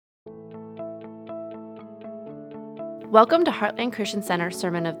Welcome to Heartland Christian Center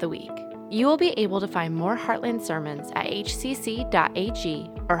Sermon of the Week. You will be able to find more Heartland sermons at hcc.ag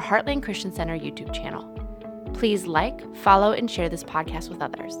or Heartland Christian Center YouTube channel. Please like, follow, and share this podcast with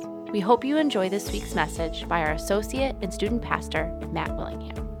others. We hope you enjoy this week's message by our associate and student pastor, Matt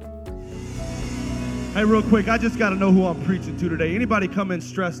Willingham. Hey, real quick, I just got to know who I'm preaching to today. Anybody come in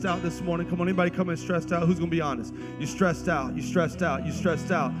stressed out this morning? Come on, anybody come in stressed out? Who's going to be honest? You're stressed out. You're stressed out. You're stressed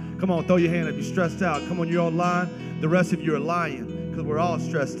out. Come on, throw your hand up. You're stressed out. Come on, you're online. The rest of you are lying because we're all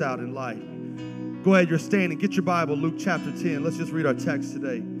stressed out in life. Go ahead, you're standing. Get your Bible, Luke chapter 10. Let's just read our text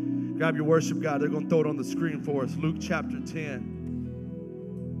today. Grab your worship guide. They're going to throw it on the screen for us. Luke chapter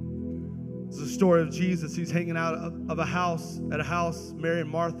 10. It's the story of Jesus. He's hanging out at a house, Mary and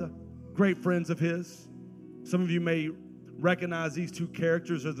Martha. Great friends of his. Some of you may recognize these two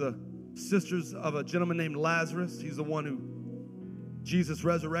characters are the sisters of a gentleman named Lazarus. He's the one who Jesus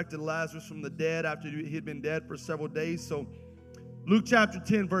resurrected Lazarus from the dead after he had been dead for several days. So Luke chapter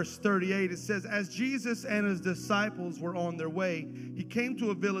 10, verse 38, it says, as Jesus and his disciples were on their way, he came to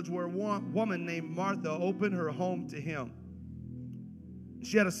a village where a woman named Martha opened her home to him.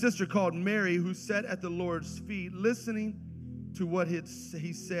 She had a sister called Mary who sat at the Lord's feet listening to what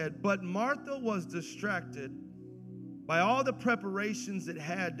he said. But Martha was distracted by all the preparations that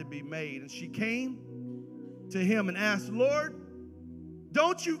had to be made. And she came to him and asked, Lord,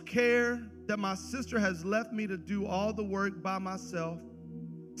 don't you care that my sister has left me to do all the work by myself?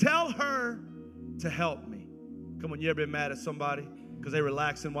 Tell her to help me. Come on, you ever been mad at somebody because they're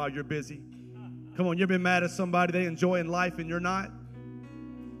relaxing while you're busy? Come on, you ever been mad at somebody, they enjoying life and you're not?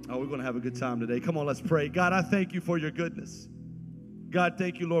 Oh, we're going to have a good time today. Come on, let's pray. God, I thank you for your goodness. God,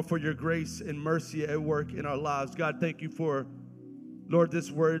 thank you, Lord, for your grace and mercy at work in our lives. God, thank you for, Lord,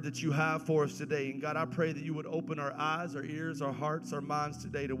 this word that you have for us today. And God, I pray that you would open our eyes, our ears, our hearts, our minds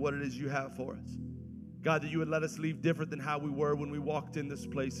today to what it is you have for us. God, that you would let us leave different than how we were when we walked in this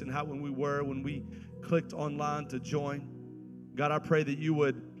place and when we clicked online to join. God, I pray that you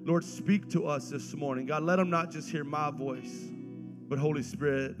would, Lord, speak to us this morning. God, let them not just hear my voice, but Holy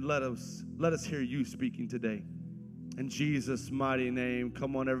Spirit, let us hear you speaking today. In Jesus' mighty name.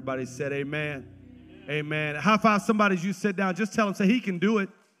 Come on, everybody said amen. Amen. High five somebody as you sit down. Just tell them, say, he can do it.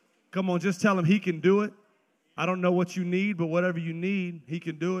 Come on, just tell him he can do it. I don't know what you need, but whatever you need, he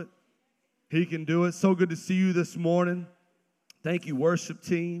can do it. He can do it. So good to see you this morning. Thank you, worship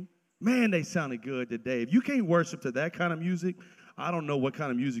team. Man, they sounded good today. If you can't worship to that kind of music, I don't know what kind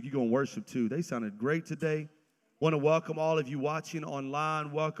of music you're going to worship to. They sounded great today. Want to welcome all of you watching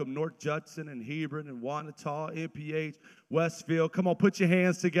online. Welcome North Judson and Hebron and Wanata, MPH, Westfield. Come on, put your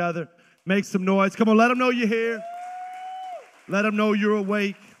hands together. Make some noise. Come on, let them know you're here. Let them know you're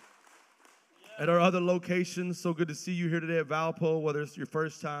awake at our other locations. So good to see you here today at Valpo, whether it's your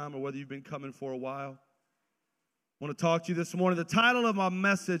first time or whether you've been coming for a while. I want to talk to you this morning. The title of my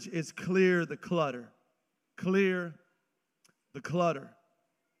message is Clear the Clutter. Clear the Clutter.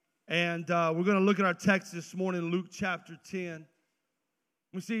 And we're going to look at our text this morning, Luke chapter 10.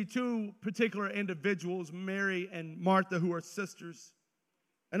 We see two particular individuals, Mary and Martha, who are sisters.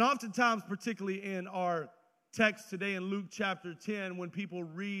 And oftentimes, particularly in our text today in Luke chapter 10, when people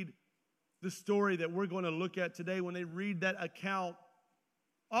read the story that we're going to look at today, when they read that account,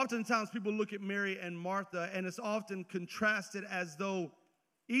 oftentimes people look at Mary and Martha, and it's often contrasted as though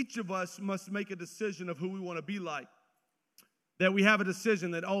each of us must make a decision of who we want to be like. That we have a decision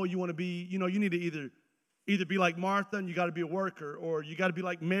that, oh, you want to be, you need to either be like Martha and you got to be a worker, or you got to be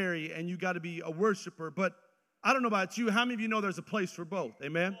like Mary and you got to be a worshiper. But I don't know about you. How many of you know there's a place for both?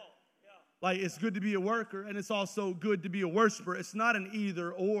 Amen? Like, it's good to be a worker and it's also good to be a worshiper. It's not an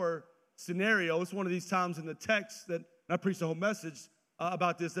either or scenario. It's one of these times in the text that I preached the whole message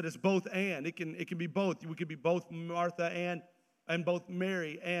about this, that it's both and. It can be both. We could be both Martha and both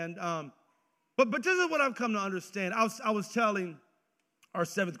Mary. And But this is what I've come to understand. I was telling our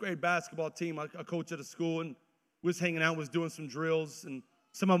 7th grade basketball team, a coach at a school, and we was hanging out, was doing some drills, and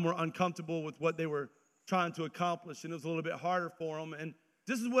some of them were uncomfortable with what they were trying to accomplish, and it was a little bit harder for them. And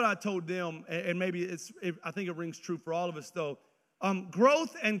this is what I told them, and maybe I think it rings true for all of us, though.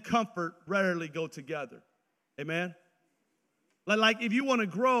 Growth and comfort rarely go together. Amen? Like if you want to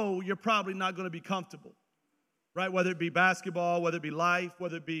grow, you're probably not going to be comfortable, right? Whether it be basketball, whether it be life,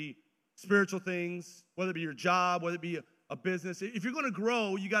 whether it be spiritual things, whether it be your job, whether it be a business. If you're going to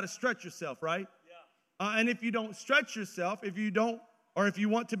grow, you got to stretch yourself, right? Yeah. And if you don't stretch yourself, if you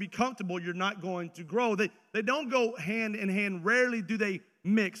want to be comfortable, you're not going to grow. They don't go hand in hand. Rarely do they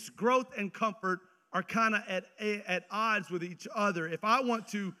mix. Growth and comfort are kind of at odds with each other. If I want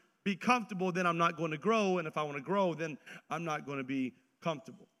to be comfortable, then I'm not going to grow. And if I want to grow, then I'm not going to be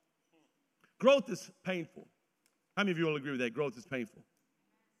comfortable. Growth is painful. How many of you will agree with that? Growth is painful.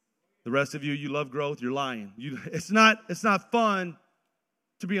 The rest of you, you love growth, you're lying. It's not fun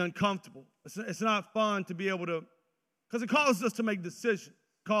to be uncomfortable. It's not fun to be able to, because it causes us to make decisions.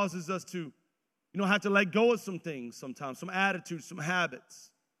 It causes us to, have to let go of some things sometimes, some attitudes, some habits,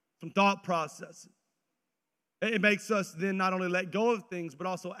 some thought processes. It makes us then not only let go of things, but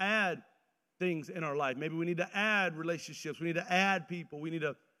also add things in our life. Maybe we need to add relationships. We need to add people. We need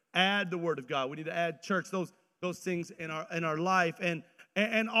to add the Word of God. We need to add church, those things in our life.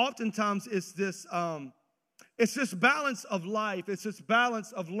 And oftentimes it's this balance of life. It's this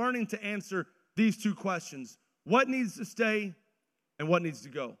balance of learning to answer these two questions. What needs to stay and what needs to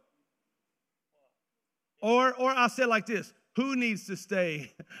go? Or I'll say it like this. Who needs to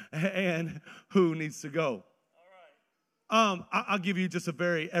stay and who needs to go? I'll give you just a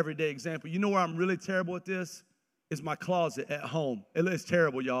very everyday example. You know where I'm really terrible at this? Is my closet at home. It's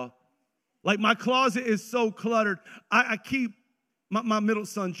terrible, y'all. Like, my closet is so cluttered. I keep, my middle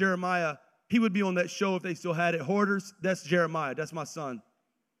son, Jeremiah, he would be on that show if they still had it, Hoarders. That's Jeremiah. That's my son.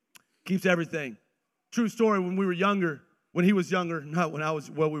 Keeps everything. True story, when we were younger, when he was younger, not when I was,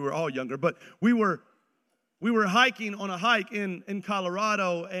 well, we were all younger, but we were hiking on a hike in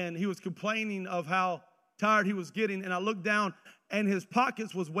Colorado, and he was complaining of how tired he was getting, and I looked down, and his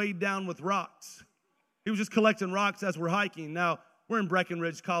pockets was weighed down with rocks. He was just collecting rocks as we're hiking. Now, we're in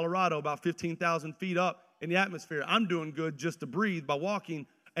Breckenridge, Colorado, about 15,000 feet up in the atmosphere. I'm doing good just to breathe by walking,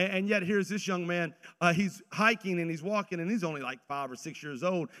 and yet here's this young man. He's hiking, and he's walking, and he's only like 5 or 6 years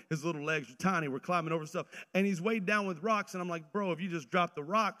old. His little legs are tiny. We're climbing over stuff, and he's weighed down with rocks, and I'm like, bro, if you just drop the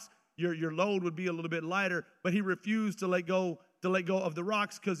rocks, your load would be a little bit lighter. But he refused to let go of the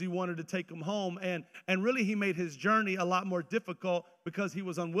rocks because he wanted to take them home. And really, he made his journey a lot more difficult because he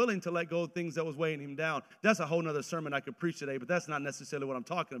was unwilling to let go of things that was weighing him down. That's a whole nother sermon I could preach today, but that's not necessarily what I'm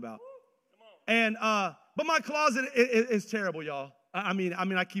talking about. And but my closet is terrible, y'all. I mean,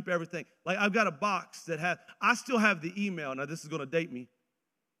 I keep everything. Like, I've got a box I still have the email. Now, this is going to date me.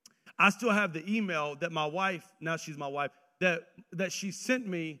 I still have the email that my wife, now she's my wife, that she sent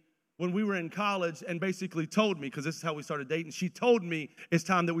me when we were in college, and basically told me, because this is how we started dating, she told me it's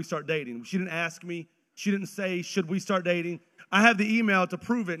time that we start dating. She didn't ask me. She didn't say, should we start dating? I have the email to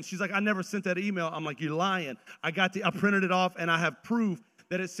prove it, and she's like, I never sent that email. I'm like, you're lying. I printed it off, and I have proof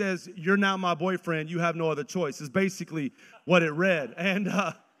that it says, you're now my boyfriend. You have no other choice. It's basically what it read. And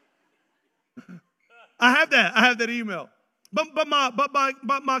I have that email. But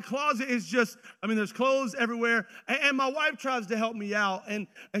my closet is just, there's clothes everywhere. And my wife tries to help me out, and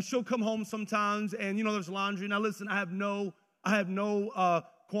she'll come home sometimes, and, there's laundry. Now, listen, I have no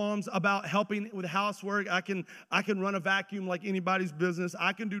qualms about helping with housework. I can run a vacuum like anybody's business.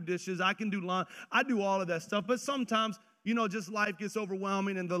 I can do dishes. I can do laundry. I do all of that stuff. But sometimes, just life gets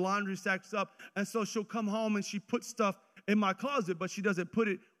overwhelming, and the laundry stacks up. And so she'll come home, and she puts stuff in my closet, but she doesn't put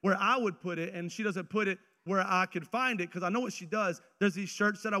it where I would put it, and she doesn't put it where I could find it, because I know what she does. There's these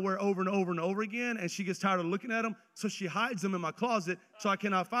shirts that I wear over and over and over again, and she gets tired of looking at them, so she hides them in my closet so I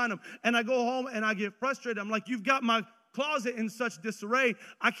cannot find them. And I go home, and I get frustrated. I'm like, you've got my closet in such disarray.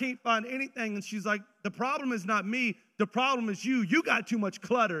 I can't find anything. And she's like, the problem is not me. The problem is you. You got too much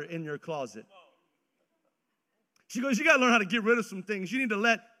clutter in your closet. She goes, you got to learn how to get rid of some things. You need to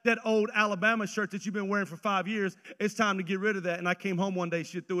let that old Alabama shirt that you've been wearing for 5 years, it's time to get rid of that. And I came home one day,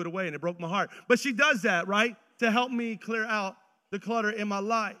 she threw it away, and it broke my heart. But she does that, right, to help me clear out the clutter in my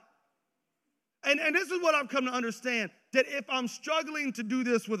life. And this is what I've come to understand, that if I'm struggling to do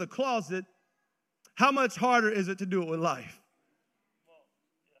this with a closet, how much harder is it to do it with life?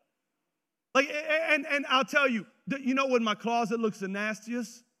 Like, and I'll tell you, when my closet looks the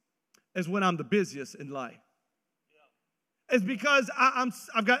nastiest is when I'm the busiest in life. It's because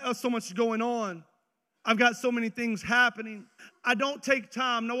I've got so much going on. I've got so many things happening. I don't take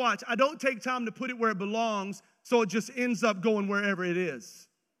time. Now watch. I don't take time to put it where it belongs, so it just ends up going wherever it is.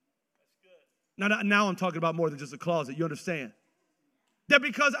 That's good. Now I'm talking about more than just a closet. You understand? That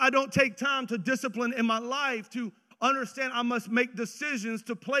because I don't take time to discipline in my life, to understand I must make decisions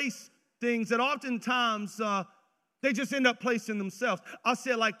to place things that oftentimes they just end up placing themselves. I'll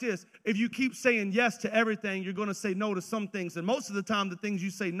say it like this. If you keep saying yes to everything, you're going to say no to some things. And most of the time, the things you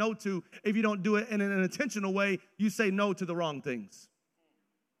say no to, if you don't do it in an intentional way, you say no to the wrong things.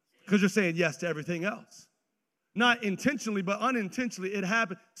 Because you're saying yes to everything else. Not intentionally, but unintentionally, it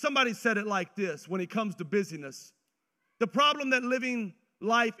happens. Somebody said it like this when it comes to busyness. The problem that living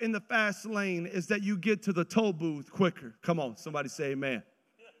life in the fast lane is that you get to the toll booth quicker. Come on, somebody say amen.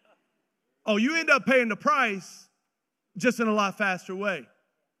 Oh, you end up paying the price, just in a lot faster way.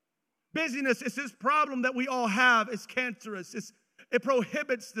 Busyness is this problem that we all have. It's cancerous. It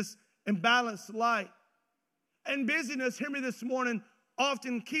prohibits this imbalanced life. And busyness, hear me this morning,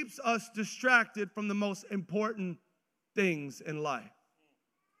 often keeps us distracted from the most important things in life.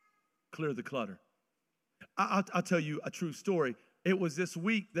 Clear the clutter. I'll tell you a true story. It was this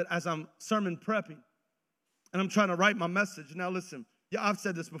week that as I'm sermon prepping, and I'm trying to write my message. Now listen, yeah, I've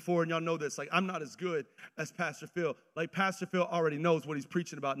said this before, and y'all know this. Like, I'm not as good as Pastor Phil. Like, Pastor Phil already knows what he's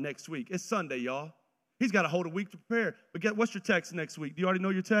preaching about next week. It's Sunday, y'all. He's got a whole week to prepare. But what's your text next week? Do you already know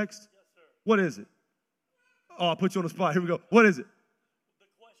your text? Yes, sir. What is it? Oh, I'll put you on the spot. Here we go. What is it? The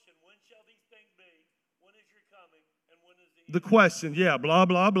question, when shall these things be? When is your coming? And when is the end? The question, yeah, blah,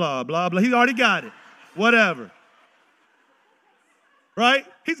 blah, blah, blah, blah. He's already got it. Whatever. Right?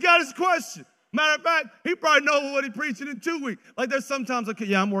 He's got his question. Matter of fact, he probably knows what he's preaching in 2 weeks. Like, there's sometimes, okay,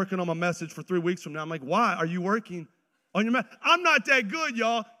 yeah, I'm working on my message for 3 weeks from now. I'm like, why are you working on your message? I'm not that good,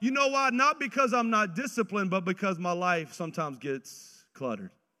 y'all. You know why? Not because I'm not disciplined, but because my life sometimes gets cluttered.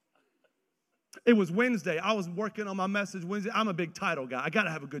 It was Wednesday. I was working on my message Wednesday. I'm a big title guy. I got to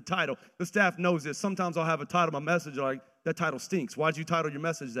have a good title. The staff knows this. Sometimes I'll have a title, my message, like, that title stinks. Why'd you title your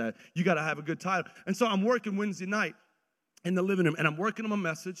message that? You got to have a good title. And so I'm working Wednesday night in the living room, and I'm working on my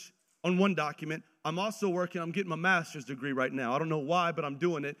message on one document. I'm getting my master's degree right now. I don't know why, but I'm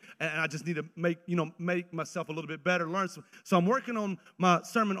doing it, and I just need to make myself a little bit better, learn some. So I'm working on my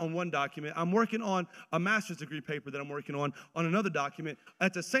sermon on one document. I'm working on a master's degree paper that I'm working on another document.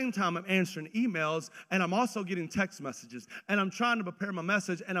 At the same time, I'm answering emails, and I'm also getting text messages, and I'm trying to prepare my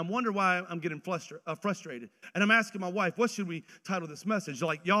message, and I'm wondering why I'm getting frustrated. And I'm asking my wife, what should we title this message?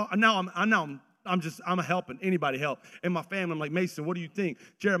 Like, y'all, I'm helping. Anybody help? And my family, I'm like, Mason, what do you think?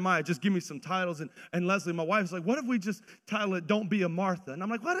 Jeremiah, just give me some titles. And Leslie, my wife's like, what if we just title it Don't Be a Martha? And I'm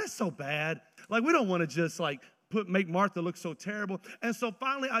like, well, that's so bad. Like, we don't want to just make Martha look so terrible. And so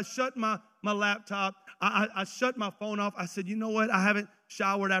finally I shut my laptop. I shut my phone off. I said, you know what? I haven't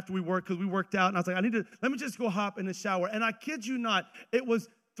showered after we worked because we worked out. And I was like, let me just go hop in the shower. And I kid you not, it was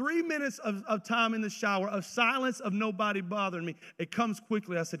 3 minutes of time in the shower, of silence, of nobody bothering me. It comes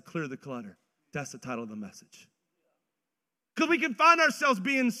quickly. I said, clear the clutter. That's the title of the message. Because we can find ourselves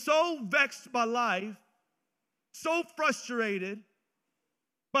being so vexed by life, so frustrated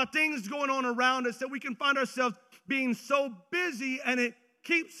by things going on around us, that we can find ourselves being so busy, and it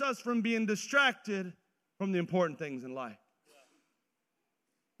keeps us from being distracted from the important things in life.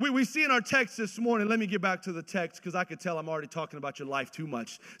 We see in our text this morning, let me get back to the text because I could tell I'm already talking about your life too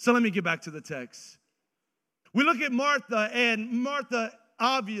much. So let me get back to the text. We look at Martha, and Martha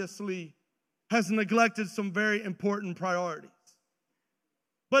obviously has neglected some very important priorities.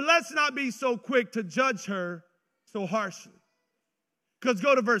 But let's not be so quick to judge her so harshly. Because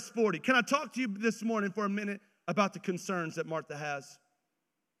go to verse 40. Can I talk to you this morning for a minute about the concerns that Martha has?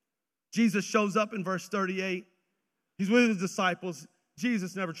 Jesus shows up in verse 38. He's with his disciples.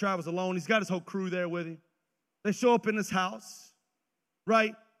 Jesus never travels alone. He's got his whole crew there with him. They show up in his house,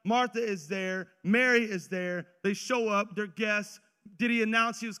 right? Martha is there. Mary is there. They show up. They're guests. Did he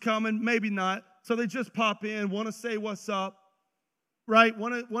announce he was coming? Maybe not. So they just pop in, want to say what's up, right?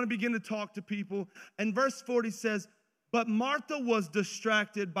 Want to begin to talk to people. And verse 40 says, but Martha was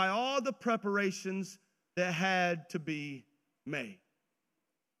distracted by all the preparations that had to be made.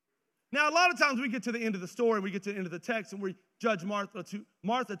 Now, a lot of times we get to the end of the story, we get to the end of the text, and we judge Martha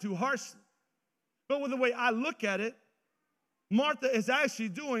too harshly. But with the way I look at it, Martha is actually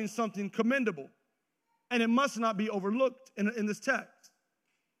doing something commendable. And it must not be overlooked in this text.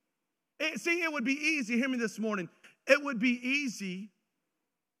 It would be easy, hear me this morning, it would be easy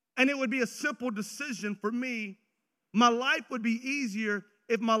and it would be a simple decision for me. My life would be easier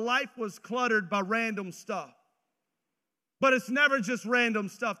if my life was cluttered by random stuff. But it's never just random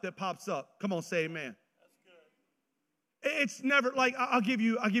stuff that pops up. Come on, say amen. That's good. It's never, like, I'll give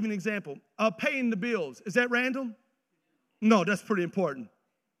you an example. Paying the bills, is that random? No, that's pretty important.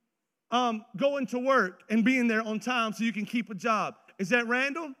 Going to work and being there on time so you can keep a job. Is that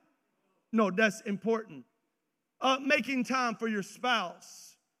random? No, that's important. Making time for your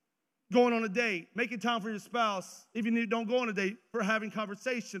spouse. Going on a date. Making time for your spouse, even if you don't go on a date, for having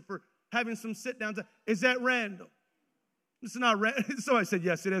conversation, for having some sit-downs. Is that random? It's not random. Somebody said,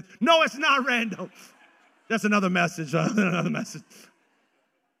 yes, it is. No, it's not random. That's another message. Another message.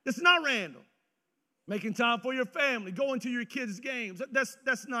 It's not random. Making time for your family. Going to your kids' games.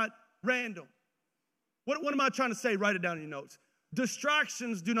 That's not random. What am I trying to say? Write it down in your notes.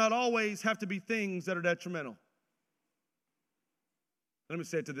 Distractions do not always have to be things that are detrimental. Let me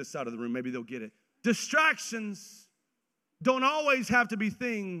say it to this side of the room. Maybe they'll get it. Distractions don't always have to be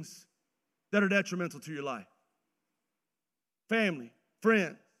things that are detrimental to your life. Family,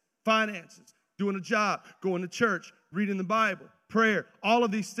 friends, finances, doing a job, going to church, reading the Bible, prayer, all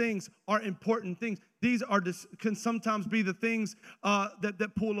of these things are important things. these can sometimes be the things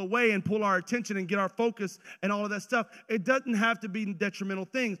that pull away and pull our attention and get our focus and all of that stuff. It doesn't have to be detrimental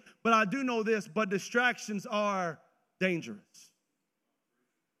things. But I do know this, but distractions are dangerous.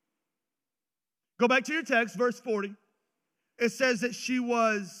 Go back to your text, verse 40. It says that she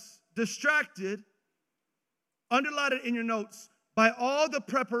was distracted, underline it in your notes, by all the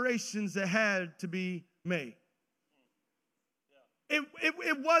preparations that had to be made.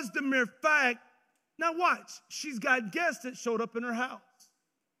 It was the mere fact. Now watch, she's got guests that showed up in her house.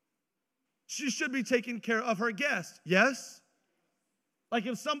 She should be taking care of her guests, yes? Like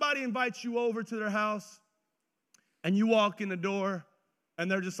if somebody invites you over to their house and you walk in the door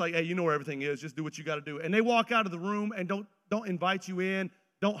and they're just like, hey, you know where everything is, just do what you got to do. And they walk out of the room and don't invite you in,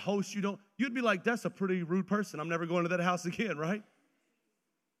 don't host you, you'd be like, that's a pretty rude person. I'm never going to that house again, right?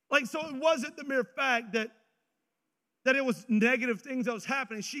 Like, so it wasn't the mere fact that it was negative things that was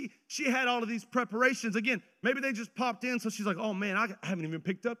happening. She had all of these preparations. Again, maybe they just popped in, so she's like, oh, man, I haven't even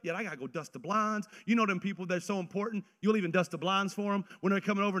picked up yet. I got to go dust the blinds. You know them people, they're so important. You'll even dust the blinds for them when they're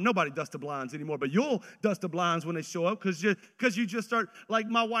coming over. Nobody dusts the blinds anymore, but you'll dust the blinds when they show up because you just start, like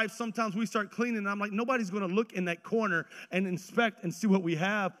my wife, sometimes we start cleaning, and I'm like, nobody's going to look in that corner and inspect and see what we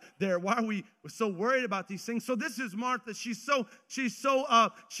have there. Why are we so worried about these things? So this is Martha. She's so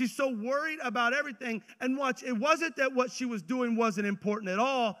worried about everything. And watch, it wasn't that what she was doing wasn't important at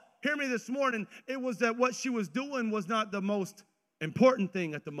all. Hear me this morning. It was that what she was doing was not the most important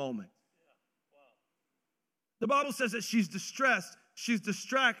thing at the moment. Yeah. Wow. The Bible says that she's distressed. She's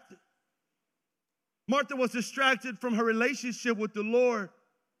distracted. Martha was distracted from her relationship with the Lord.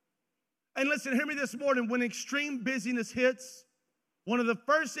 And listen, hear me this morning. When extreme busyness hits, one of the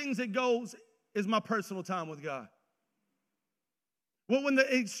first things that goes is my personal time with God. Well, when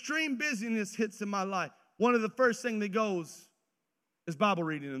the extreme busyness hits in my life, one of the first things that goes is Bible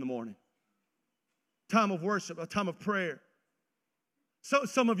reading in the morning. Time of worship, a time of prayer. So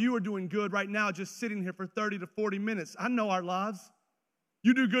some of you are doing good right now just sitting here for 30 to 40 minutes. I know our lives.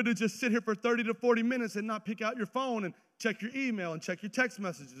 You do good to just sit here for 30 to 40 minutes and not pick out your phone and check your email and check your text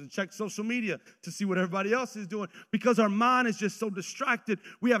messages and check social media to see what everybody else is doing, because our mind is just so distracted.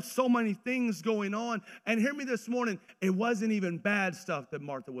 We have so many things going on. And hear me this morning, it wasn't even bad stuff that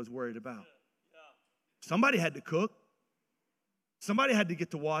Martha was worried about. Somebody had to cook. Somebody had to get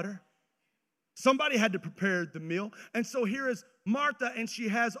the water. Somebody had to prepare the meal. And so here is Martha, and she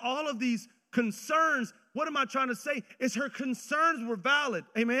has all of these concerns. What am I trying to say? Is her concerns were valid.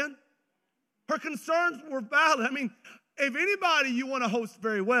 Amen? Her concerns were valid. I mean, if anybody you want to host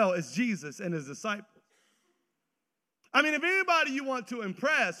very well is Jesus and his disciples. I mean, if anybody you want to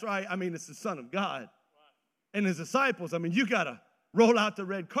impress, right? I mean, it's the Son of God and his disciples. I mean, you got to roll out the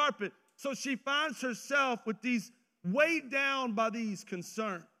red carpet. So she finds herself with these weighed down by these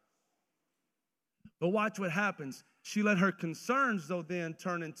concerns. But watch what happens. She let her concerns, though, then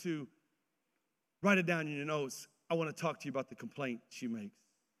turn into, write it down in your notes. I want to talk to you about the complaint she makes.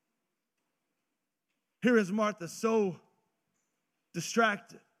 Here is Martha so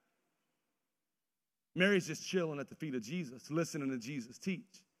distracted. Mary's just chilling at the feet of Jesus, listening to Jesus teach.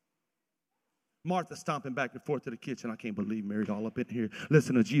 Martha stomping back and forth to the kitchen. I can't believe Mary's all up in here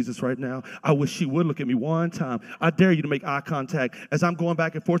listening to Jesus right now. I wish she would look at me one time. I dare you to make eye contact as I'm going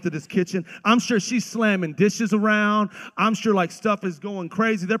back and forth to this kitchen. I'm sure she's slamming dishes around. I'm sure like stuff is going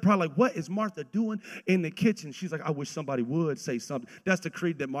crazy. They're probably like, what is Martha doing in the kitchen? She's like, I wish somebody would say something. That's the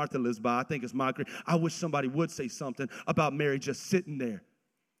creed that Martha lives by. I think it's my creed. I wish somebody would say something about Mary just sitting there.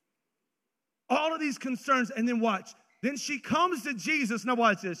 All of these concerns, and then watch. Then she comes to Jesus. Now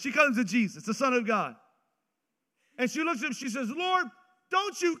watch this. She comes to Jesus, the Son of God. And she looks at him. She says, Lord,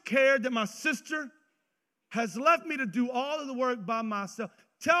 don't you care that my sister has left me to do all of the work by myself?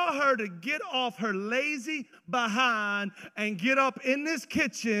 Tell her to get off her lazy behind and get up in this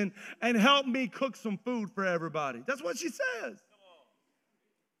kitchen and help me cook some food for everybody. That's what she says.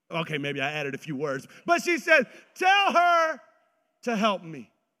 Okay, maybe I added a few words. But she said, tell her to help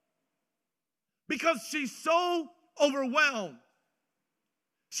me. Because she's so overwhelmed.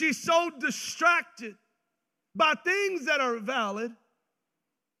 She's so distracted by things that are valid,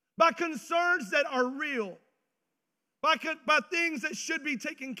 by concerns that are real, by things that should be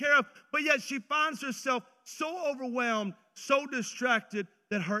taken care of, but yet she finds herself so overwhelmed, so distracted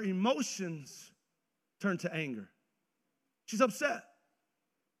that her emotions turn to anger. She's upset.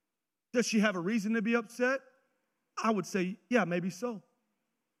 Does she have a reason to be upset? I would say, yeah, maybe so.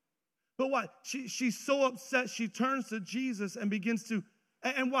 But what? She's so upset, she turns to Jesus and begins to,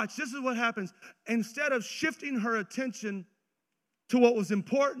 and watch, this is what happens. Instead of shifting her attention to what was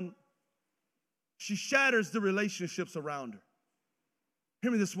important, she shatters the relationships around her. Hear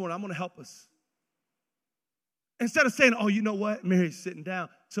me this morning, I'm going to help us. Instead of saying, oh, you know what? Mary's sitting down.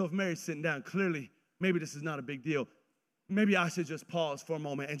 So if Mary's sitting down, clearly, maybe this is not a big deal. Maybe I should just pause for a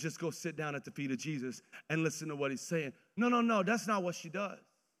moment and just go sit down at the feet of Jesus and listen to what he's saying. No, that's not what she does.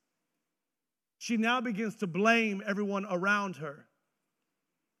 She now begins to blame everyone around her.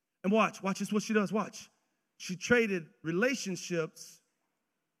 And watch this, what she does, watch. She traded relationships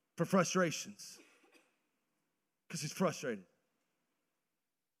for frustrations because she's frustrated.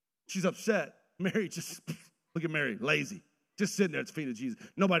 She's upset. Mary just, look at Mary, lazy, just sitting there at the feet of Jesus.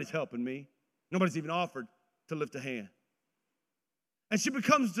 Nobody's helping me. Nobody's even offered to lift a hand. And she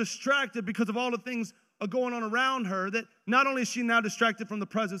becomes distracted because of all the things are going on around her, that not only is she now distracted from the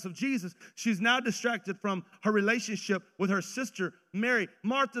presence of Jesus, she's now distracted from her relationship with her sister, Mary.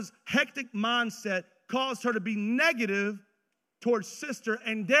 Martha's hectic mindset caused her to be negative towards sister,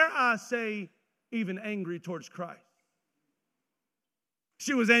 and dare I say, even angry towards Christ.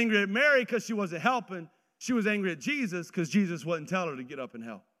 She was angry at Mary because she wasn't helping. She was angry at Jesus because Jesus wasn't telling her to get up and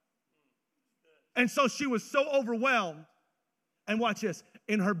help. And so she was so overwhelmed. And watch this,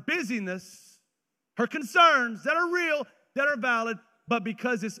 in her busyness, her concerns that are real, that are valid, but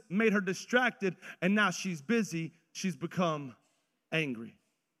because it's made her distracted and now she's busy, she's become angry.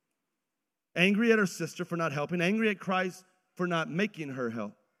 Angry at her sister for not helping, angry at Christ for not making her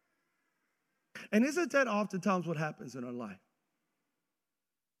help. And isn't that oftentimes what happens in our life?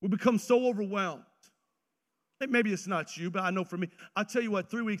 We become so overwhelmed. Maybe it's not you, but I know for me. I'll tell you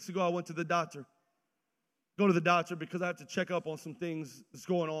what, 3 weeks ago I went to the doctor. Go to the doctor because I have to check up on some things that's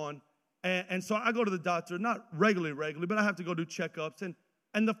going on. And so I go to the doctor, not regularly, but I have to go do checkups.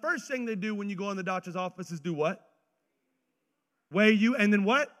 And the first thing they do when you go in the doctor's office is do what? Weigh you, and then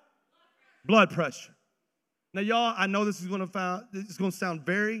what? Blood pressure. Now, y'all, I know this is going to sound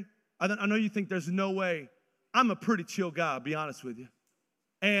very, I know you think there's no way. I'm a pretty chill guy, I'll be honest with you.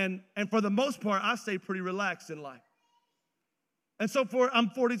 And for the most part, I stay pretty relaxed in life. And so I'm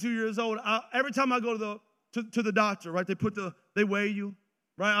 42 years old. Every time I go to the doctor, right, they weigh you,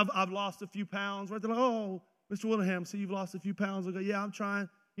 right? I've lost a few pounds, right? They're like, oh, Mr. Willingham, so you've lost a few pounds. I go, yeah, I'm trying,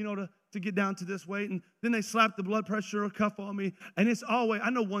 to get down to this weight. And then they slap the blood pressure cuff on me, and it's always, I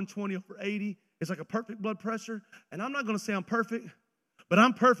know 120 over 80 is like a perfect blood pressure, and I'm not going to say I'm perfect, but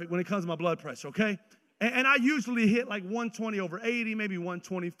I'm perfect when it comes to my blood pressure, okay? And I usually hit like 120 over 80, maybe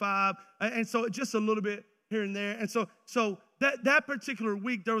 125, and so just a little bit here and there. And so that particular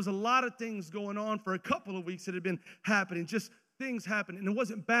week, there was a lot of things going on for a couple of weeks that had been happening, just things happening. And it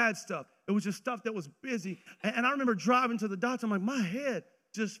wasn't bad stuff. It was just stuff that was busy. And I remember driving to the doctor. I'm like, my head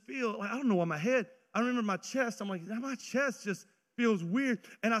just feels like, I don't know why my head, I remember my chest. I'm like, my chest just feels weird.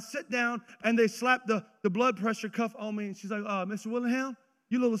 And I sit down, and they slapped the blood pressure cuff on me. And she's like, Mr. Willingham,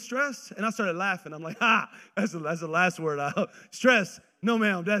 you a little stressed? And I started laughing. I'm like, that's the last word out. Stress. No,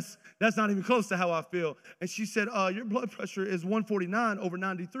 ma'am, that's not even close to how I feel. And she said, your blood pressure is 149 over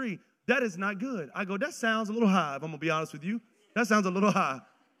 93. That is not good. I go, that sounds a little high, if I'm going to be honest with you. That sounds a little high.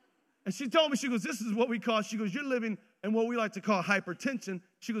 And she told me, she goes, this is what we call, she goes, you're living in what we like to call hypertension.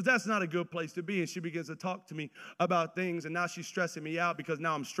 She goes, that's not a good place to be. And she begins to talk to me about things. And now she's stressing me out because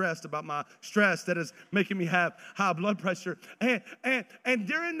now I'm stressed about my stress that is making me have high blood pressure. And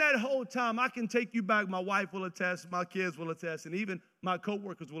during that whole time, I can take you back. My wife will attest, my kids will attest, and even my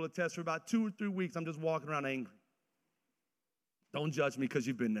coworkers will attest. For about 2 or 3 weeks, I'm just walking around angry. Don't judge me because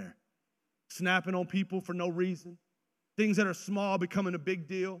you've been there. Snapping on people for no reason. Things that are small becoming a big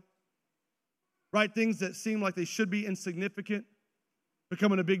deal. Right? Things that seem like they should be insignificant,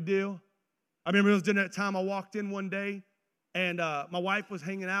 becoming a big deal. I remember it was during that time I walked in one day, and my wife was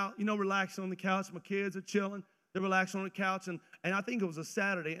hanging out, relaxing on the couch. My kids are chilling. They're relaxing on the couch, and I think it was a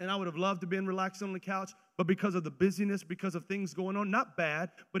Saturday, and I would have loved to have been relaxing on the couch, but because of the busyness, because of things going on, not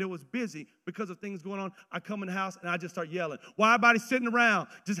bad, but it was busy. Because of things going on, I come in the house, and I just start yelling. Why everybody sitting around?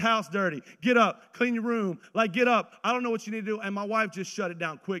 Just house dirty. Get up. Clean your room. Like, get up. I don't know what you need to do. And my wife just shut it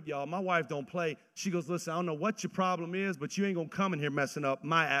down quick, y'all. My wife don't play. She goes, listen, I don't know what your problem is, but you ain't going to come in here messing up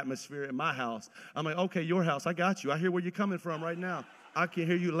my atmosphere in my house. I'm like, okay, your house. I got you. I hear where you're coming from right now. I can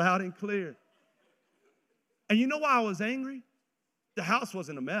hear you loud and clear. And you know why I was angry? The house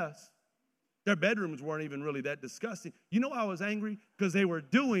wasn't a mess. Their bedrooms weren't even really that disgusting. You know why I was angry? Because they were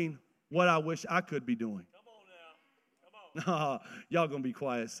doing what I wish I could be doing. Come on now. Come on. Y'all going to be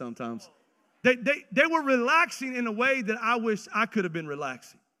quiet sometimes. They were relaxing in a way that I wish I could have been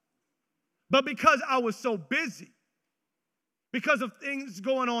relaxing. But because I was so busy, because of things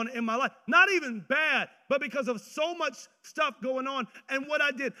going on in my life, not even bad, but because of so much stuff going on. And what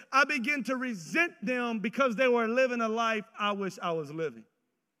I did, I began to resent them because they were living a life I wish I was living.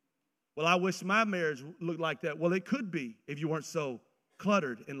 Well, I wish my marriage looked like that. Well, it could be if you weren't so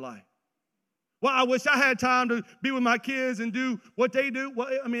cluttered in life. Well, I wish I had time to be with my kids and do what they do. Well,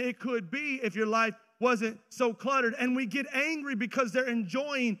 I mean, it could be if your life wasn't so cluttered. And we get angry because they're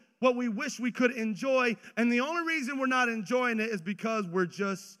enjoying what we wish we could enjoy. And the only reason we're not enjoying it is because we're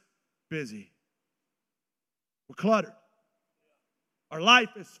just busy. We're cluttered. Our life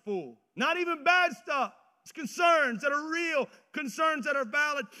is full. Not even bad stuff. It's concerns that are real, concerns that are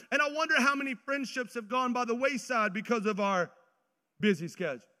valid. And I wonder how many friendships have gone by the wayside because of our busy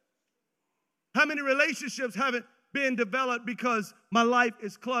schedule. How many relationships haven't been developed because my life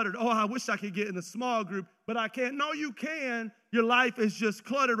is cluttered? Oh, I wish I could get in a small group, but I can't. No, you can. Your life is just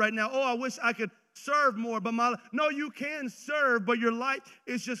cluttered right now. Oh, I wish I could serve more, but no, you can serve, but your life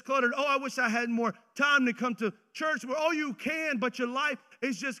is just cluttered. Oh, I wish I had more time to come to church. Oh, you can, but your life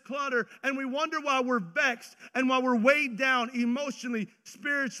is just cluttered. And we wonder why we're vexed and why we're weighed down emotionally,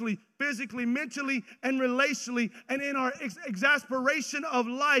 spiritually, physically, mentally, and relationally. And in our exasperation of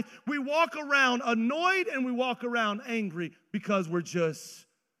life, we walk around annoyed and we walk around angry because we're just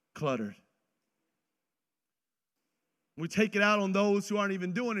cluttered. We take it out on those who aren't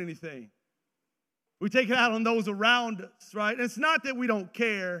even doing anything. We take it out on those around us, right? And it's not that we don't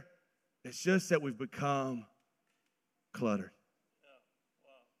care. It's just that we've become cluttered.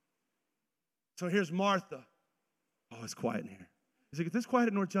 So here's Martha. Oh, it's quiet in here. Is it this quiet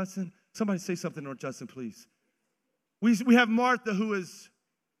at North Judson? Somebody say something, North Judson, please. We have Martha who is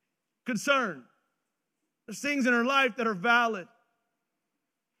concerned. There's things in her life that are valid.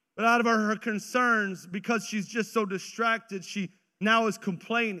 But out of her concerns, because she's just so distracted, she now is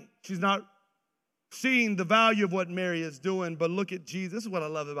complaining. She's not seeing the value of what Mary is doing. But look at Jesus. This is what I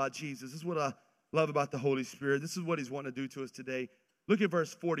love about Jesus. This is what I love about the Holy Spirit. This is what he's wanting to do to us today. Look at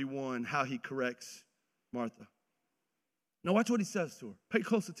verse 41, how he corrects Martha. Now watch what he says to her. Pay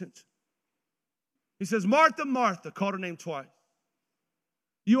close attention. He says, Martha, Martha, called her name twice.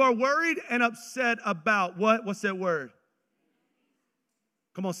 You are worried and upset about what? What's that word?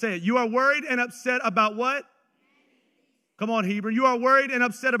 Come on, say it. You are worried and upset about what? Come on, Hebrew. You are worried and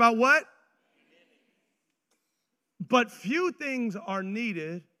upset about what? But few things are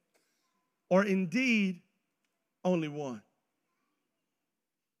needed, or indeed only one.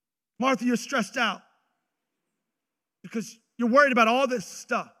 Martha, you're stressed out because you're worried about all this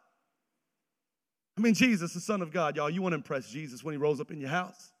stuff. I mean, Jesus, the Son of God, y'all, you want to impress Jesus when he rolls up in your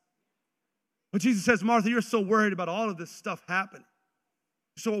house. But Jesus says, Martha, you're so worried about all of this stuff happening.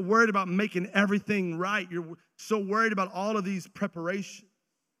 You're so worried about making everything right. You're so worried about all of these preparations.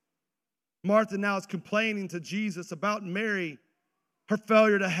 Martha now is complaining to Jesus about Mary, her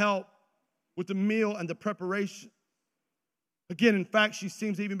failure to help with the meal and the preparation. Again, in fact, she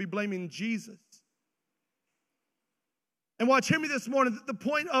seems to even be blaming Jesus. And watch, hear me this morning. The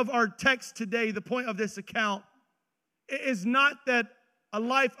point of our text today, the point of this account, is not that a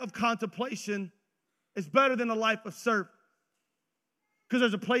life of contemplation is better than a life of service. Because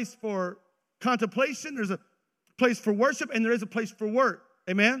there's a place for contemplation, there's a place for worship, and there is a place for work.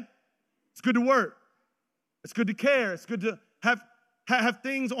 Amen? It's good to work. It's good to care. It's good to have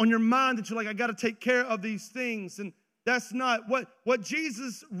things on your mind that you're like, I got to take care of these things. And that's not what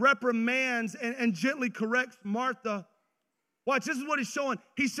Jesus reprimands and gently corrects Martha. Watch, this is what he's showing.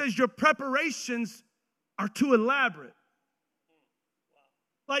 He says your preparations are too elaborate.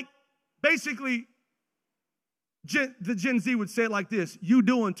 Like, basically, the Gen Z would say it like this: you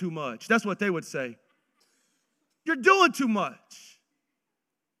doing too much. That's what they would say. You're doing too much.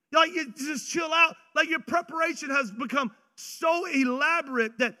 Like, you just chill out. Like, your preparation has become so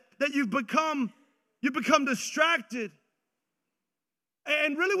elaborate that you've become distracted.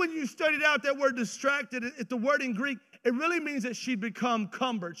 And really, when you studied out that word distracted, the word in Greek, it really means that she'd become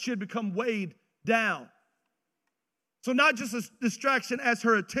cumbered. She had become weighed down. So not just a distraction as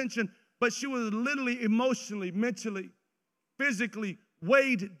her attention, but she was literally, emotionally, mentally, physically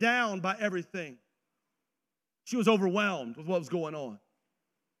weighed down by everything. She was overwhelmed with what was going on.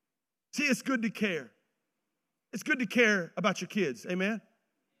 See, it's good to care. It's good to care about your kids, amen?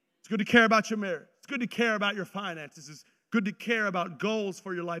 It's good to care about your marriage. It's good to care about your finances. It's good to care about goals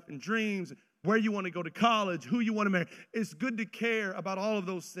for your life and dreams, where you want to go to college, who you want to marry. It's good to care about all of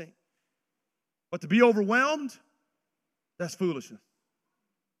those things. But to be overwhelmed, that's foolishness.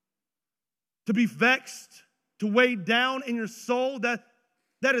 To be vexed, to weigh down in your soul, that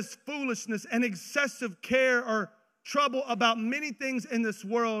is foolishness. And excessive care or trouble about many things in this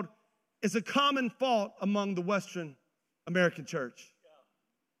world is a common fault among the Western American church.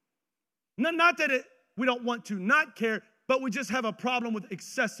 Not that we don't want to not care, but we just have a problem with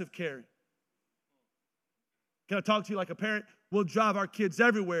excessive caring. Can I talk to you like a parent? We'll drive our kids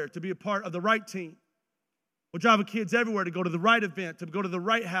everywhere to be a part of the right team. We'll drive our kids everywhere to go to the right event, to go to the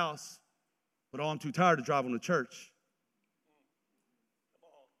right house. But oh, I'm too tired to drive them to church.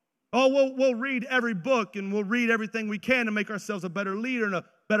 Oh, we'll read every book and we'll read everything we can to make ourselves a better leader and a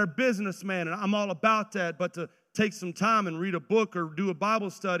better businessman. And I'm all about that. But to take some time and read a book or do a Bible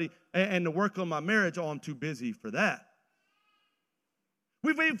study and to work on my marriage, oh, I'm too busy for that.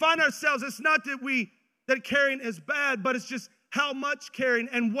 We find ourselves, it's not that caring is bad, but it's just how much caring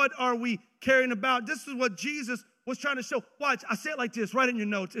and what are we caring about. This is what Jesus was trying to show. Watch, I say it like this, write it in your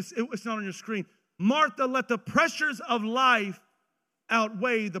notes. It's not on your screen. Martha let the pressures of life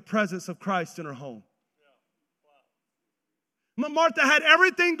outweigh the presence of Christ in her home. Martha had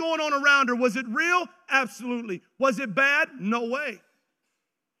everything going on around her. Was it real? Absolutely. Was it bad? No way.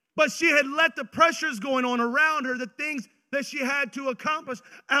 But she had let the pressures going on around her, the things that she had to accomplish,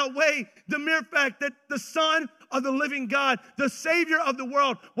 outweigh the mere fact that the Son of the living God, the Savior of the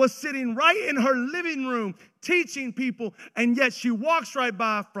world, was sitting right in her living room teaching people, and yet she walks right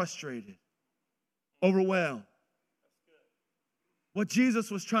by frustrated, overwhelmed. What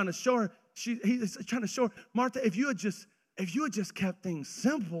Jesus was trying to show her, he's trying to show her, Martha, if you had just kept things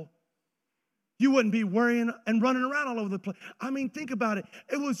simple, you wouldn't be worrying and running around all over the place. I mean, think about it.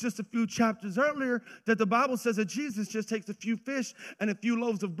 It was just a few chapters earlier that the Bible says that Jesus just takes a few fish and a few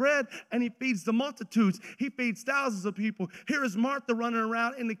loaves of bread and he feeds the multitudes. He feeds thousands of people. Here is Martha running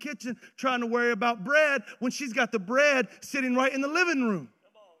around in the kitchen trying to worry about bread when she's got the bread sitting right in the living room.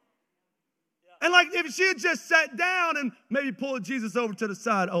 And like if she had just sat down and maybe pulled Jesus over to the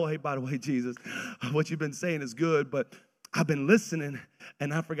side. Oh, hey, by the way, Jesus, what you've been saying is good, but I've been listening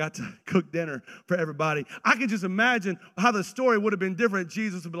and I forgot to cook dinner for everybody. I can just imagine how the story would have been different.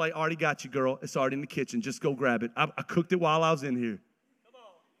 Jesus would be like, already got you, girl. It's already in the kitchen. Just go grab it. I cooked it while I was in here.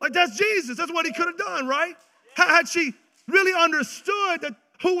 Like that's Jesus. That's what he could have done, right? Had she really understood that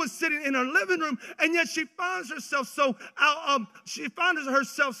who was sitting in her living room, and yet she finds herself so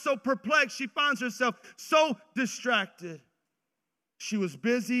perplexed. She finds herself so distracted. She was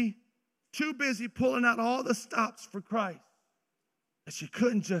busy, too busy pulling out all the stops for Christ that she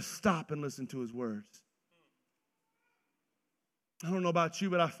couldn't just stop and listen to his words. I don't know about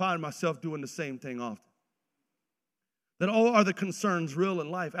you, but I find myself doing the same thing often. That all are the concerns real in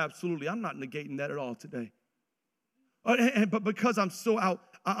life? Absolutely. I'm not negating that at all today. But because I'm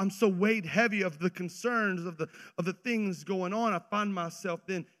so weighed heavy of the concerns of the things going on, I find myself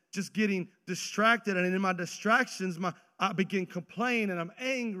then just getting distracted, and in my distractions, I begin complaining and I'm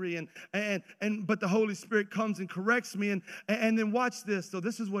angry, but the Holy Spirit comes and corrects me, and then watch this. So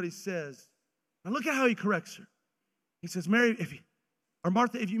this is what he says. Now look at how he corrects her. He says, Mary,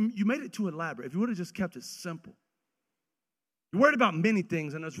 Martha, if you made it too elaborate, if you would have just kept it simple. You're worried about many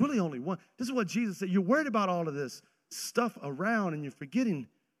things, and there's really only one. This is what Jesus said. You're worried about all of this stuff around, and you're forgetting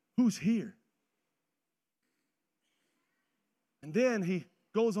who's here. And then he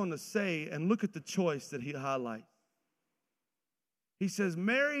goes on to say, and look at the choice that he highlights. He says,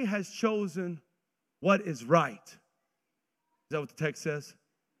 Mary has chosen what is right. Is that what the text says?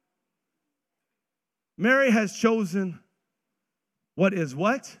 Mary has chosen what is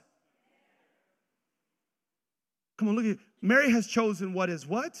what? Come on, look at it. Mary has chosen what is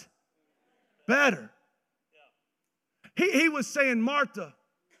what? Better. He was saying, Martha,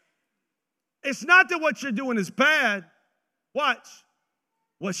 it's not that what you're doing is bad. Watch.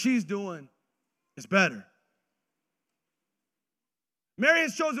 What she's doing is better. Mary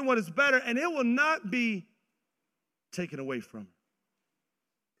has chosen what is better, and it will not be taken away from her.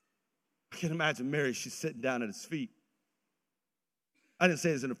 I can imagine Mary, she's sitting down at his feet. I didn't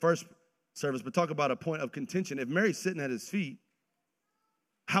say this in the first service, but talk about a point of contention. If Mary's sitting at his feet,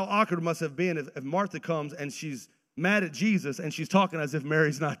 how awkward it must have been if Martha comes and she's mad at Jesus and she's talking as if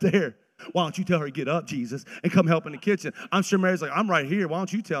Mary's not there. Why don't you tell her to get up, Jesus, and come help in the kitchen? I'm sure Mary's like, I'm right here. Why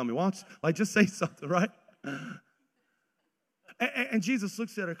don't you tell me? Why don't you, just say something, right? And Jesus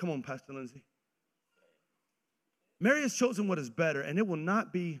looks at her. Come on, Pastor Lindsay. Mary has chosen what is better, and it will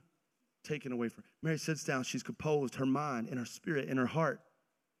not be taken away from her. Mary sits down. She's composed, her mind, in her spirit, in her heart.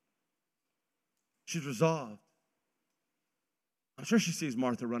 She's resolved. I'm sure she sees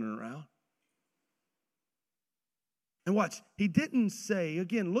Martha running around. And watch, he didn't say,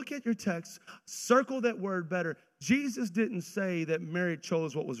 again, look at your text, circle that word better. Jesus didn't say that Mary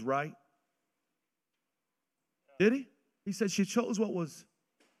chose what was right. Did he? He said she chose what was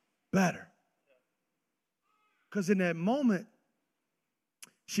better. Because in that moment,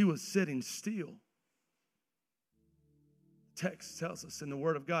 she was sitting still. The text tells us in the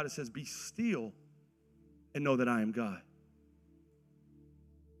Word of God, it says, be still and know that I am God.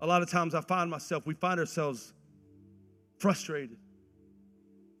 A lot of times we find ourselves frustrated.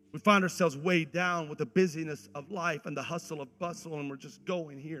 We find ourselves weighed down with the busyness of life and the hustle of bustle, and we're just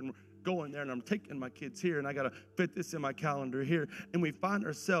going here and we're going there, and I'm taking my kids here, and I got to fit this in my calendar here. And we find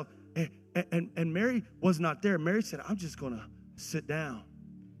ourselves, and Mary was not there. Mary said, I'm just going to sit down.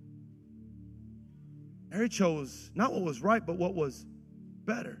 Mary chose not what was right, but what was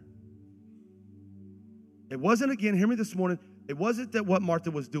better. It wasn't, again, hear me this morning, it wasn't that what Martha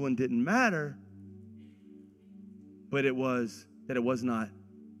was doing didn't matter, but it was that it was not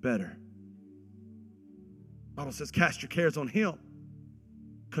better. The Bible says, cast your cares on him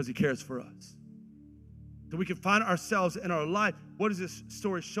because he cares for us. That we can find ourselves in our life. What is this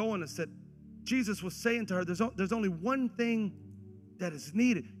story showing us? That Jesus was saying to her, there's only one thing that is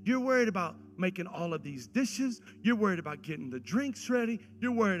needed. You're worried about making all of these dishes. You're worried about getting the drinks ready.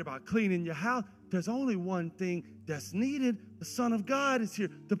 You're worried about cleaning your house. There's only one thing that's needed. The Son of God is here.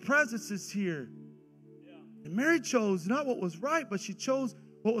 The presence is here. Yeah. And Mary chose not what was right, but she chose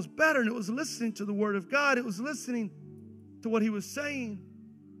what was better. And it was listening to the word of God. It was listening to what he was saying.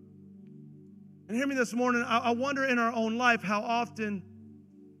 And hear me this morning, I wonder in our own life, how often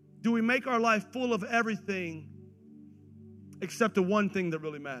do we make our life full of everything except the one thing that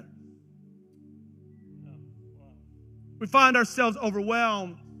really matters? We find ourselves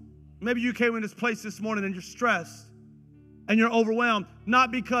overwhelmed. Maybe you came in this place this morning and you're stressed and you're overwhelmed,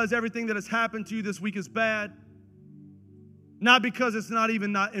 not because everything that has happened to you this week is bad, not because it's not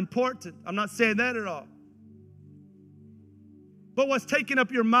even not important. I'm not saying that at all. But what's taking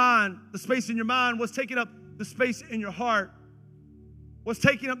up your mind, the space in your mind, what's taking up the space in your heart, what's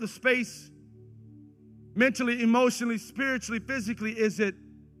taking up the space mentally, emotionally, spiritually, physically, is it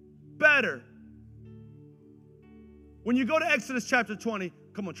better? When you go to Exodus chapter 20,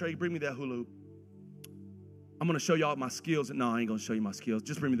 come on, Trey, bring me that hula hoop. I'm going to show y'all my skills. No, I ain't going to show you my skills.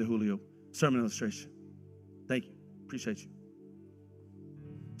 Just bring me the hula hoop. Sermon illustration. Thank you. Appreciate you.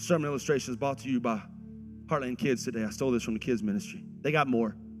 Sermon illustration is brought to you by Heartland Kids today. I stole this from the kids ministry. They got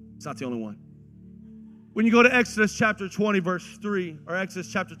more. It's not the only one. When you go to Exodus chapter 20, verse 3, or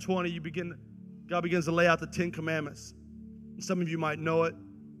Exodus chapter 20, God begins to lay out the 10 commandments. And some of you might know it.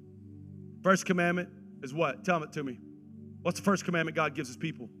 First commandment is what? Tell it to me. What's the first commandment God gives his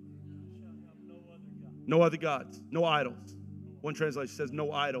people? No other gods. No idols. One translation says,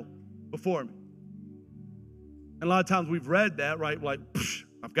 no idol before me. And a lot of times we've read that, right? Like,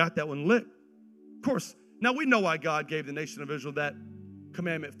 I've got that one lit. Of course. Now we know why God gave the nation of Israel that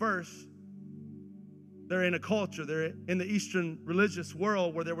commandment first. They're in a culture, they're in the Eastern religious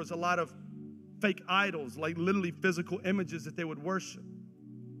world where there was a lot of fake idols, like literally physical images that they would worship.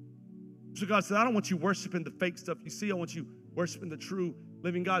 So God said, I don't want you worshiping the fake stuff you see. I want you worshiping the true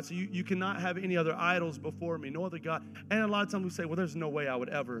living God. So you cannot have any other idols before me, no other God. And a lot of times we say, well, there's no way I would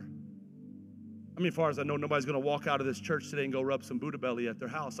ever. I mean, as far as I know, nobody's going to walk out of this church today and go rub some Buddha belly at their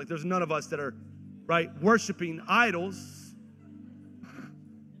house. Like there's none of us that are, right, worshiping idols.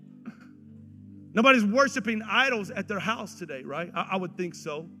 Nobody's worshiping idols at their house today, right? I would think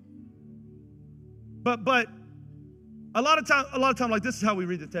so. But a lot of time, like this is how we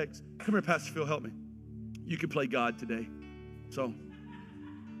read the text. Come here, Pastor Phil, help me. You can play God today. So,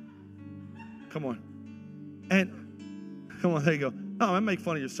 come on. And, come on, there you go. Oh, I make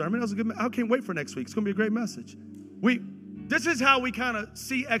fun of your sermon. That was a good. I can't wait for next week. It's going to be a great message. This is how we kind of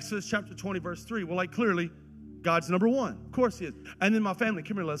see Exodus chapter 20, verse 3. Well, like clearly, God's number one. Of course he is. And then my family.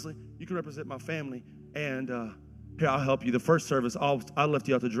 Come here, Leslie. You can represent my family. And here, I'll help you. The first service, I left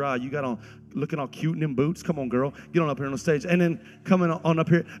you out to dry. You got on looking all cute in them boots. Come on, girl. Get on up here on the stage. And then coming on up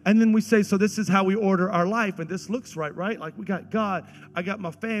here. And then we say, so this is how we order our life. And this looks right, right? Like we got God. I got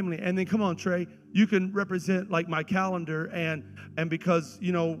my family. And then come on, Trey. You can represent like my calendar. And because,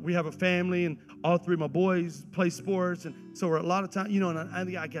 you know, we have a family and all three of my boys play sports. And so we're a lot of time, you know,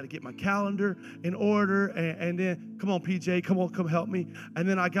 and I got to get my calendar in order. And then, come on, PJ, come help me. And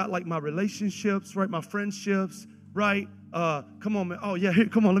then I got like my relationships, right? My friendships. Right? Come on, man. Oh, yeah, here,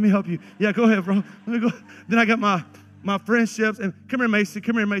 come on, let me help you. Yeah, go ahead, bro. Let me go. Then I got my friendships. And come here,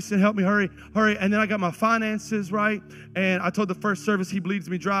 Mason. Help me, hurry. And then I got my finances, right? And I told the first service he bleeds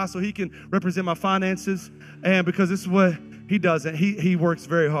me dry so he can represent my finances. And because this is what he does. And he works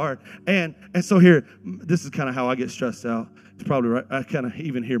very hard. And so here, this is kind of how I get stressed out. It's probably right. I kind of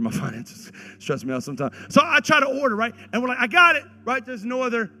even hear my finances stress me out sometimes. So I try to order, right? And we're like, I got it, right? There's no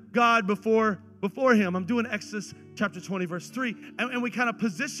other God before him. I'm doing Exodus chapter 20, verse 3. And we kind of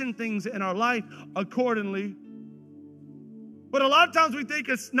position things in our life accordingly. But a lot of times we think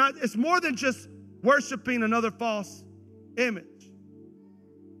it's more than just worshiping another false image.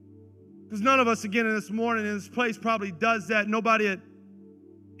 Because none of us, again, in this morning, in this place probably does that. Nobody at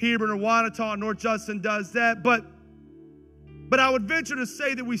Hebron or Wanata, nor Justin does that. But But I would venture to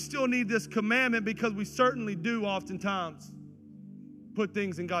say that we still need this commandment because we certainly do oftentimes put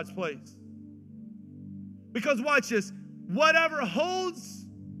things in God's place. Because watch this, whatever holds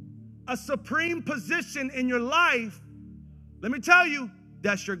a supreme position in your life, let me tell you,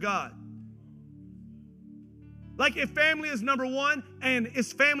 that's your God. Like if family is number one and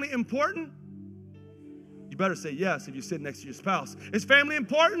is family important, you better say yes if you sit next to your spouse. Is family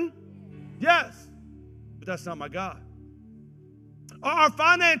important? Yes, but that's not my God. Are our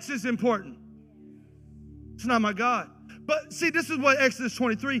finances important? It's not my God. But see, this is what Exodus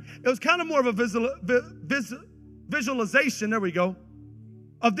 23, it was kind of more of a visualization, there we go,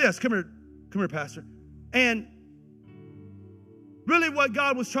 of this. Come here, Pastor. And really what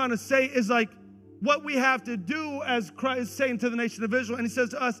God was trying to say is like what we have to do as Christ is saying to the nation of Israel, and he says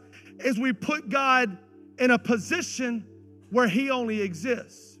to us, is we put God in a position where he only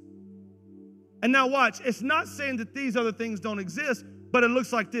exists. And now watch, it's not saying that these other things don't exist, but it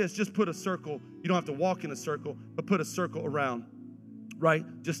looks like this. Just put a circle. You don't have to walk in a circle, but put a circle around, right?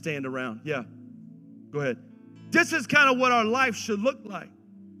 Just stand around. Yeah, go ahead. This is kind of what our life should look like.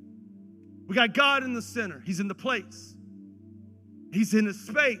 We got God in the center. He's in the place. He's in the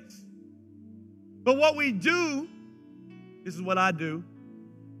space. But what we do, this is what I do,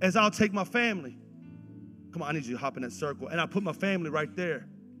 is I'll take my family. Come on, I need you to hop in that circle. And I put my family right there.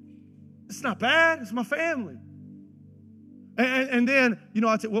 It's not bad. It's my family. And then, you know,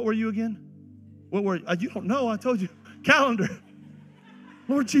 I said, what were you again? What were you? You don't know. I told you. Calendar.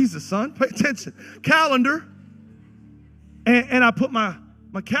 Lord Jesus, son, pay attention. Calendar. And I put my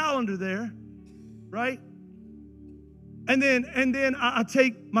calendar there, right? And then I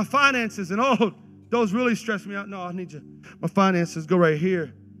take my finances, and oh, those really stress me out. No, I need you. My finances go right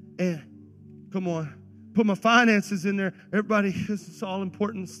here. And come on. Put my finances in there. Everybody, this is all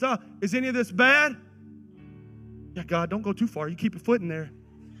important stuff. Is any of this bad? Yeah, God, don't go too far. You keep your foot in there.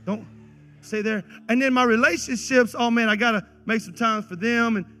 Don't stay there. And then my relationships, oh man, I got to make some time for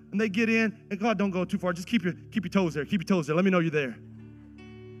them. And they get in. And God, don't go too far. Just keep your toes there. Keep your toes there. Let me know you're there.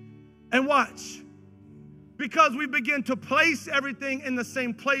 And watch. Because we begin to place everything in the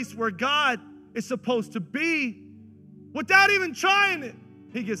same place where God is supposed to be, without even trying it,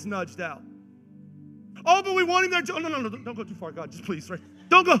 he gets nudged out. Oh, but we want him there. Oh, no, don't go too far, God. Just please, right?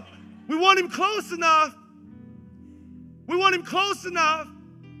 Don't go. We want him close enough. We want him close enough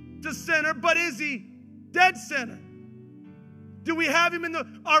to center, but is he dead center? Do we have him in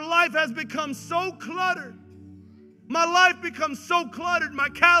our life has become so cluttered. My life becomes so cluttered. My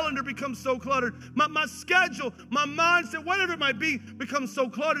calendar becomes so cluttered. My schedule, my mindset, whatever it might be, becomes so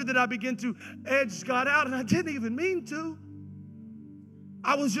cluttered that I begin to edge God out, and I didn't even mean to.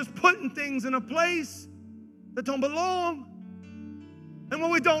 I was just putting things in a place that don't belong. And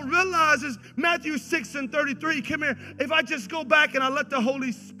what we don't realize is Matthew 6:33. Come here. If I just go back and I let the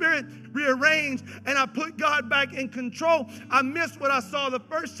Holy Spirit rearrange and I put God back in control, I missed what I saw the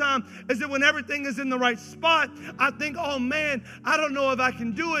first time, is that when everything is in the right spot, I think, oh man, I don't know if I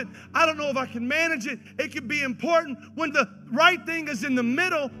can do it. I don't know if I can manage it. It could be important when the right thing is in the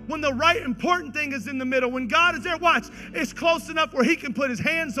middle, when the right important thing is in the middle. When God is there, watch, it's close enough where he can put his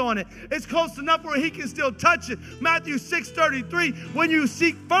hands on it. It's close enough where he can still touch it. Matthew 6:33, when you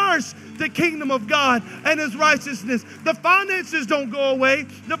seek first the kingdom of God and his righteousness, the finances don't go away.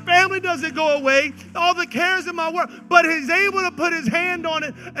 The family doesn't go away. All the cares in my world, but he's able to put his hand on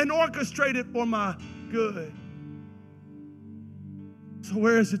it and orchestrate it for my good. So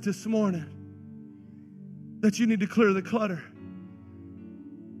where is it this morning that you need to clear the clutter?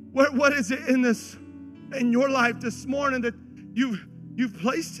 What is it in your life this morning that you've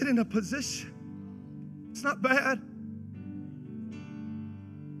placed it in a position? It's not bad.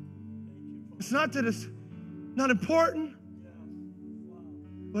 It's not that it's not important,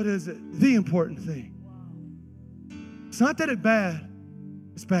 but is it the important thing? It's not that it's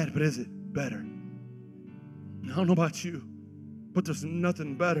bad, but is it better? I don't know about you, but there's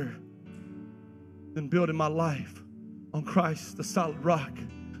nothing better than building my life on Christ, the solid rock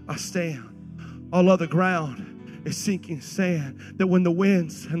I stand. All other ground is sinking sand. That when the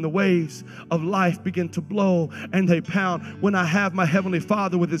winds and the waves of life begin to blow and they pound, when I have my Heavenly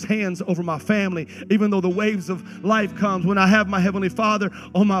Father with his hands over my family, even though the waves of life comes, when I have my Heavenly Father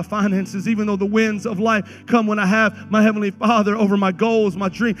on my finances, even though the winds of life come, when I have my Heavenly Father over my goals, my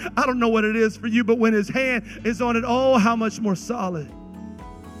dream, I don't know what it is for you, but when his hand is on it, oh, how much more solid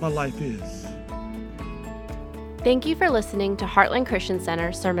my life is. Thank you for listening to Heartland Christian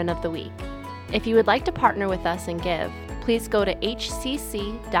Center Sermon of the Week. If you would like to partner with us and give, please go to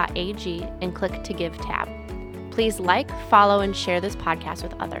hcc.ag and click to Give tab. Please like, follow, and share this podcast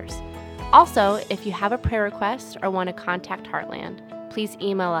with others. Also, if you have a prayer request or want to contact Heartland, please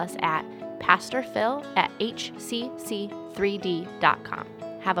email us at pastorphil@hcc3d.com.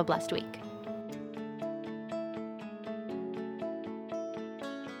 Have a blessed week.